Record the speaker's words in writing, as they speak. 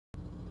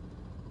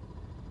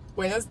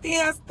Buenos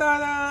dias,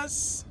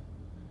 todos.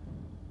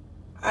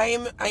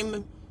 I'm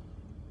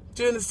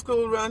doing the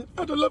school run.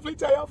 I had a lovely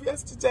day off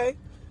yesterday.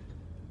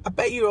 I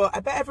bet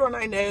everyone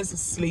I know is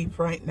asleep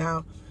right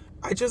now.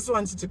 I just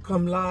wanted to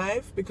come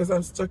live because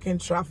I'm stuck in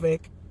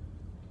traffic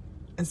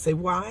and say,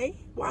 why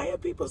are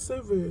people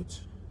so rude?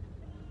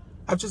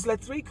 I've just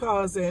let 3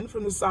 cars in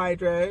from the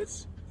side road.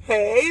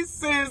 Hey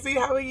Susie,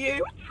 how are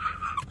you?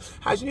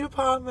 How's your new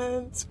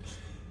apartment?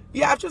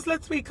 Yeah, I've just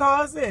let 3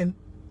 cars in.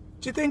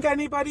 Do you think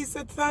anybody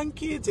said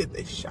thank you? Did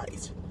they?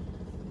 Shite.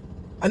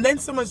 And then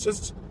someone's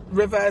just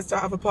reversed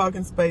out of a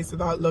parking space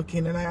without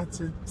looking, and I had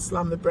to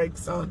slam the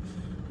brakes on.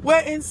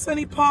 We're in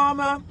sunny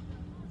Palmer,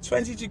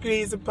 20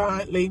 degrees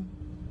apparently.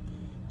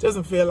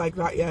 Doesn't feel like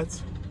that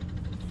yet.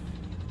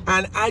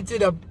 And I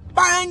did a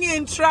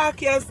banging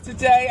track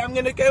yesterday. I'm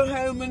gonna go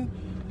home and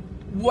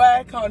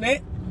work on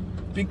it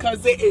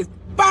because it is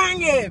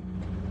banging.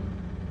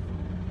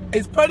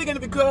 It's probably gonna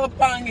be called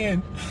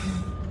banging.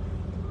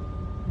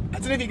 I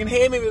don't know if you can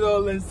hear me with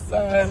all this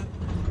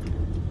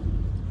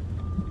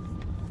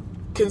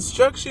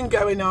construction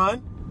going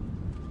on.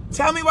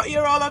 Tell me what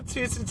you're all up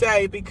to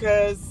today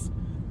because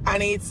I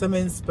need some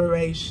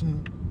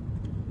inspiration.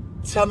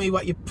 Tell me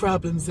what your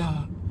problems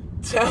are.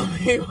 Tell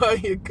me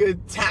what your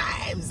good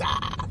times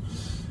are.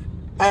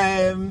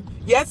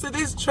 Yeah, so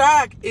this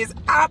track is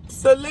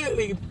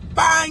absolutely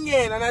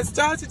banging, and I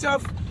started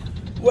off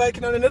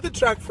working on another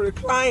track for a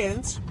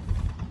client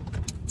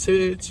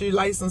to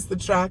license the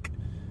track.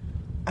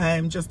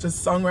 I'm just a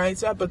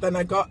songwriter, but then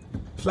I got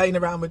playing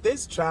around with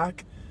this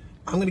track.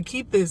 I'm going to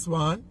keep this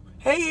one.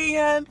 Hey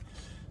Ian!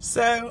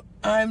 So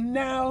I'm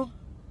now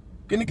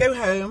going to go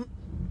home,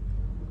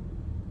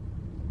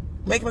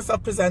 make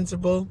myself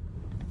presentable,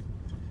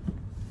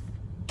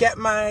 get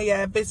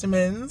my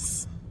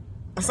vitamins.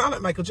 I sound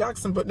like Michael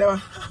Jackson, but no,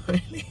 I'm not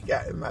really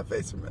getting my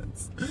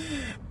vitamins.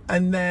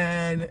 And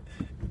then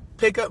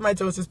pick up my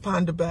daughter's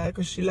panda bear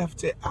because she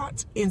left it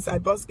at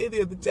Inside Bosque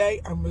the other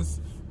day and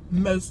was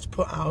most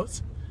put out.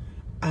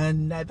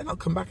 And then I'll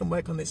come back and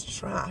work on this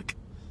track.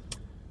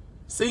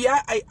 So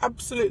yeah, I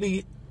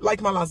absolutely, like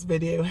my last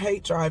video,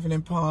 hate driving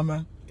in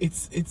Palmer.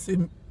 It's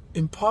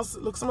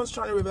impossible. Look, someone's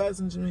trying to reverse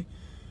into me.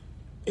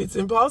 It's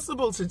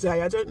impossible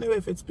today. I don't know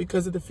if it's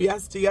because of the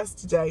fiesta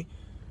yesterday.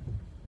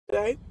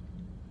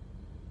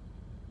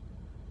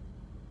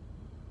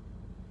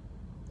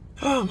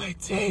 Oh my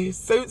days.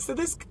 So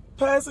this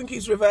person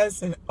keeps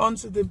reversing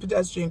onto the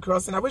pedestrian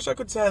crossing. I wish I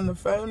could turn the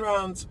phone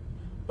round,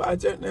 but I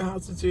don't know how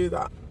to do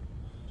that.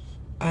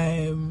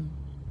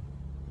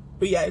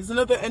 But yeah, it's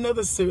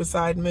another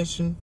suicide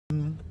mission.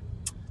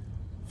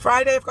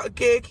 Friday I've got a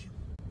gig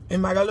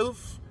in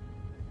Magaluf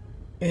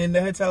in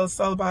the Hotel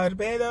Sol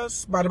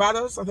Barbados,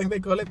 I think they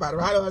call it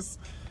Barbados.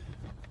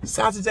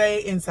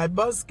 Saturday Inside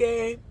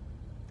Bosque.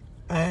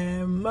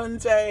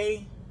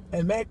 Monday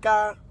in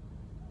Mecca.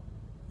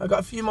 I got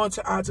a few more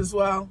to add as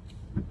well.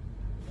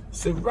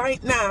 So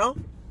right now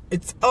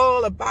it's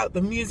all about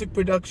the music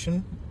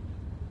production,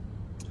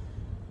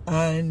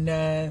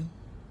 and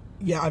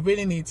yeah, I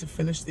really need to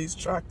finish these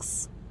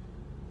tracks.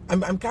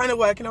 I'm kind of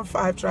working on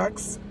 5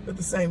 tracks at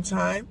the same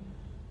time,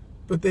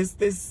 but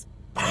this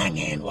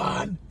banging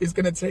one is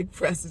going to take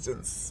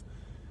precedence.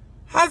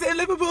 How's it in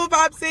Liverpool,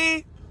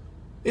 Babsy?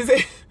 Is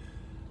it?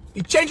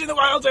 You're changing the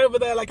world over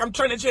there like I'm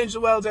trying to change the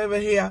world over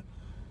here.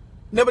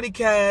 Nobody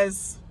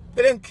cares.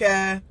 They don't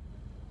care.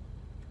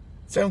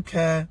 Don't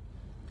care.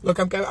 Look,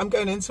 I'm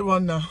going into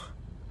one now.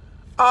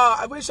 Oh,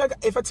 I wish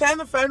if I turn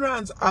the phone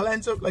around, I'll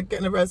end up like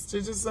getting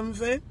arrested or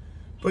something.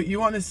 But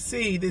you want to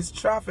see, this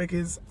traffic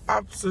is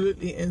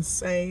absolutely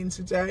insane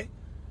today.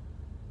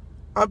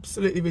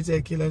 Absolutely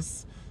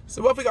ridiculous.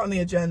 So what have we got on the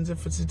agenda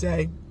for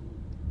today?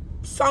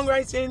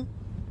 Songwriting,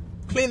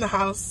 clean the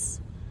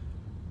house,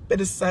 bit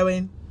of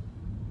sewing,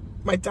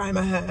 might dye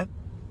my hair.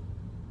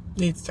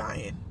 Needs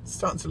dyeing. It's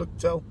starting to look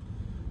dull.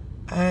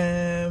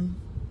 I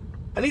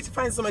need to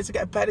find somewhere to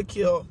get a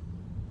pedicure.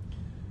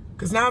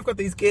 Because now I've got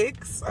these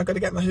gigs, I've got to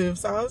get my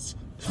hooves out.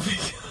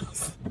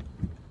 Because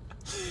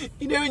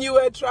you know when you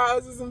wear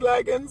trousers and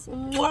leggings?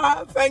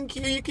 Mwah, thank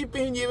you, you keep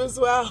being you as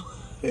well.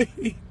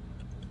 You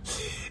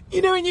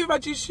know when you've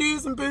had your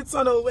shoes and boots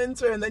on all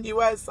winter and then you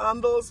wear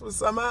sandals for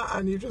summer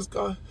and you've just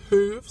got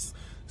hooves?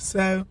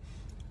 So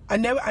I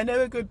know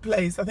a good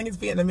place, I think it's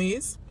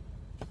Vietnamese,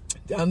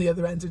 down the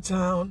other end of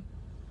town.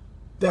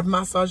 They have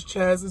massage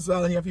chairs as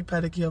well and you have your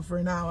pedicure for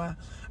an hour.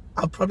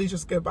 I'll probably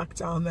just go back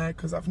down there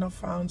because I've not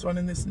found one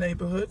in this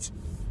neighbourhood.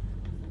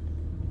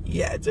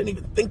 Yeah, don't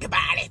even think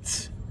about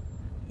it.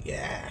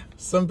 Yeah,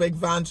 some big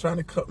van trying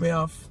to cut me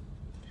off.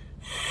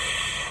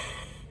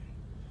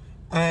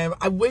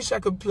 I wish I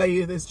could play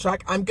you this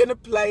track. I'll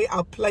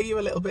play you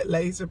a little bit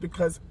later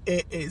because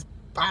it is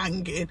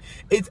banging.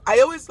 I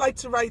always like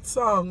to write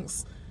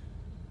songs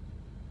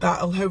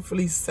that'll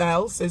hopefully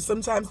sell. So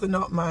sometimes they're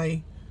not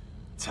my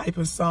type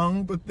of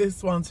song, but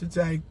this one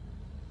today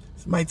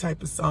is my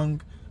type of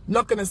song. I'm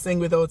not going to sing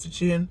with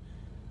autotune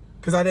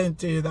because I don't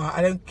do that.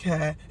 I don't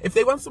care. If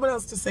they want someone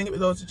else to sing it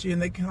with autotune,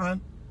 they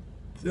can,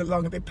 as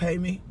long as they pay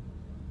me.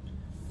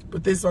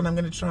 But this one I'm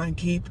going to try and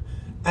keep.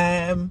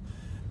 I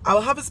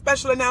will have a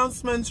special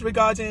announcement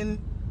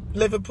regarding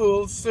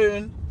Liverpool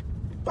soon,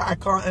 but I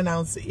can't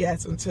announce it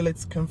yet until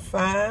it's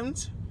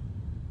confirmed.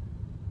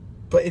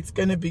 But it's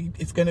gonna be big.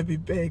 It's gonna be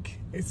big.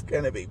 It's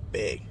gotta be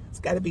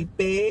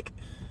big.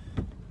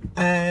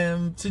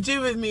 To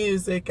do with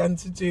music and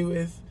to do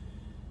with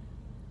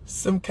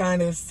some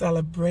kind of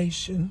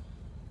celebration,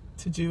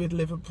 to do with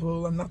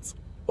Liverpool, and that's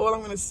all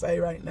I'm gonna say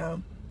right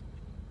now.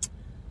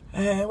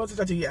 What did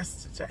I do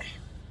yesterday?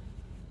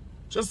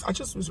 I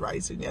just was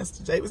writing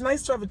yesterday. It was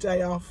nice to have a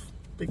day off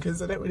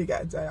because I don't really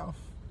get a day off.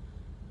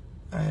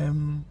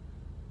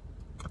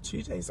 Got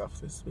 2 days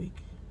off this week.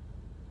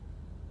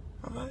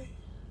 Have I?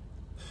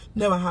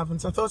 No, I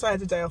haven't. I thought I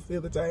had a day off the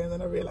other day and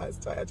then I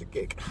realised I had a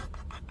gig.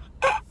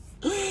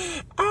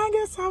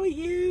 Angus, how are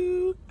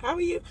you? How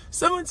are you?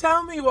 Someone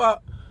tell me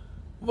what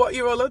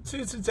you're all up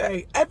to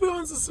today.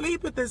 Everyone's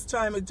asleep at this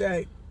time of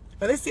day.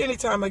 And it's the only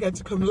time I get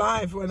to come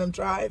live when I'm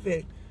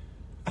driving.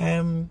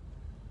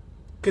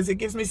 Because it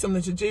gives me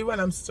something to do when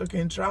I'm stuck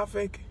in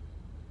traffic.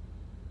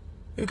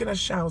 Who can I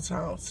shout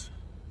out?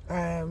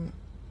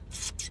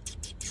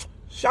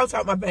 Shout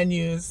out my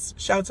venues.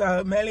 Shout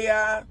out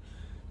Melia,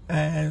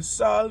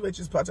 Sol, which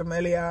is part of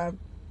Melia,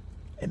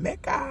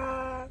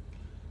 Emeka.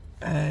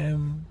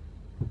 I'm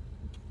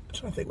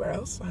trying to think where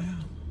else I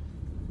am.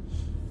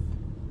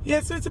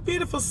 Yeah, so it's a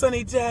beautiful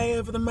sunny day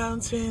over the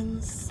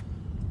mountains,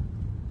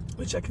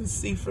 which I can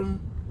see from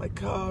my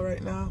car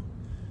right now.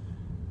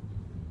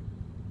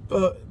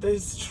 But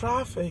this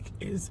traffic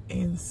is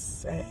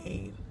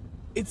insane.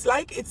 It's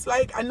like,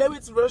 I know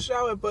it's rush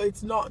hour, but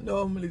it's not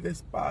normally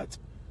this bad.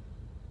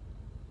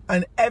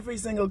 And every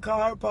single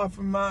car apart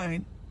from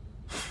mine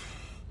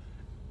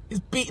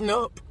is beaten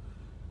up.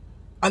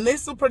 And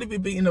this will probably be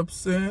beaten up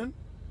soon.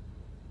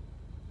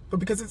 But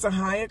because it's a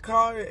higher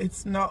car,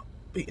 it's not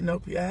beaten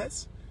up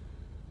yet.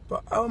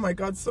 But oh my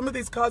God, some of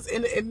these cars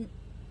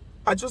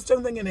I just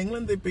don't think in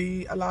England they'd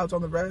be allowed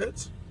on the road.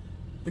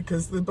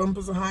 Because the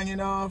bumpers are hanging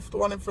off. The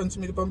one in front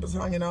of me, the bumper's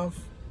hanging off.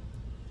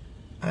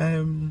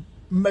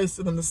 Most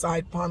of them, the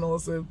side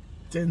panels are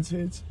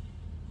dented.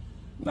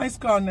 Nice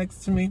car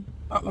next to me.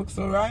 That looks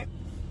all right.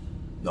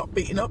 Not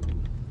beaten up.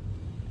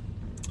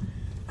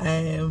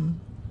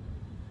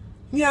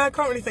 Yeah, I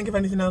can't really think of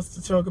anything else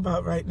to talk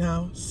about right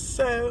now.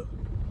 So,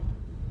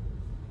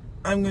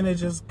 I'm going to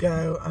just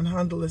go and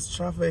handle this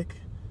traffic.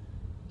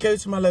 Go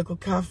to my local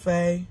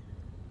cafe.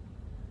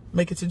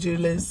 Make a to-do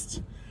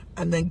list.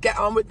 And then get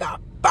on with that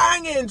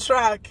banging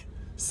track.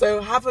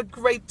 So have a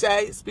great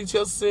day. Speak to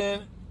you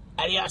soon.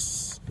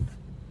 Adios.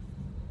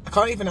 I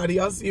can't even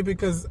adios you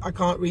because I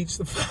can't reach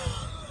the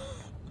phone.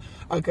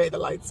 Okay, the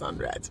light's on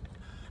red.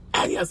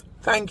 Adios.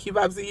 Thank you,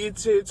 Babsy. You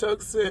too.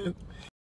 Talk soon.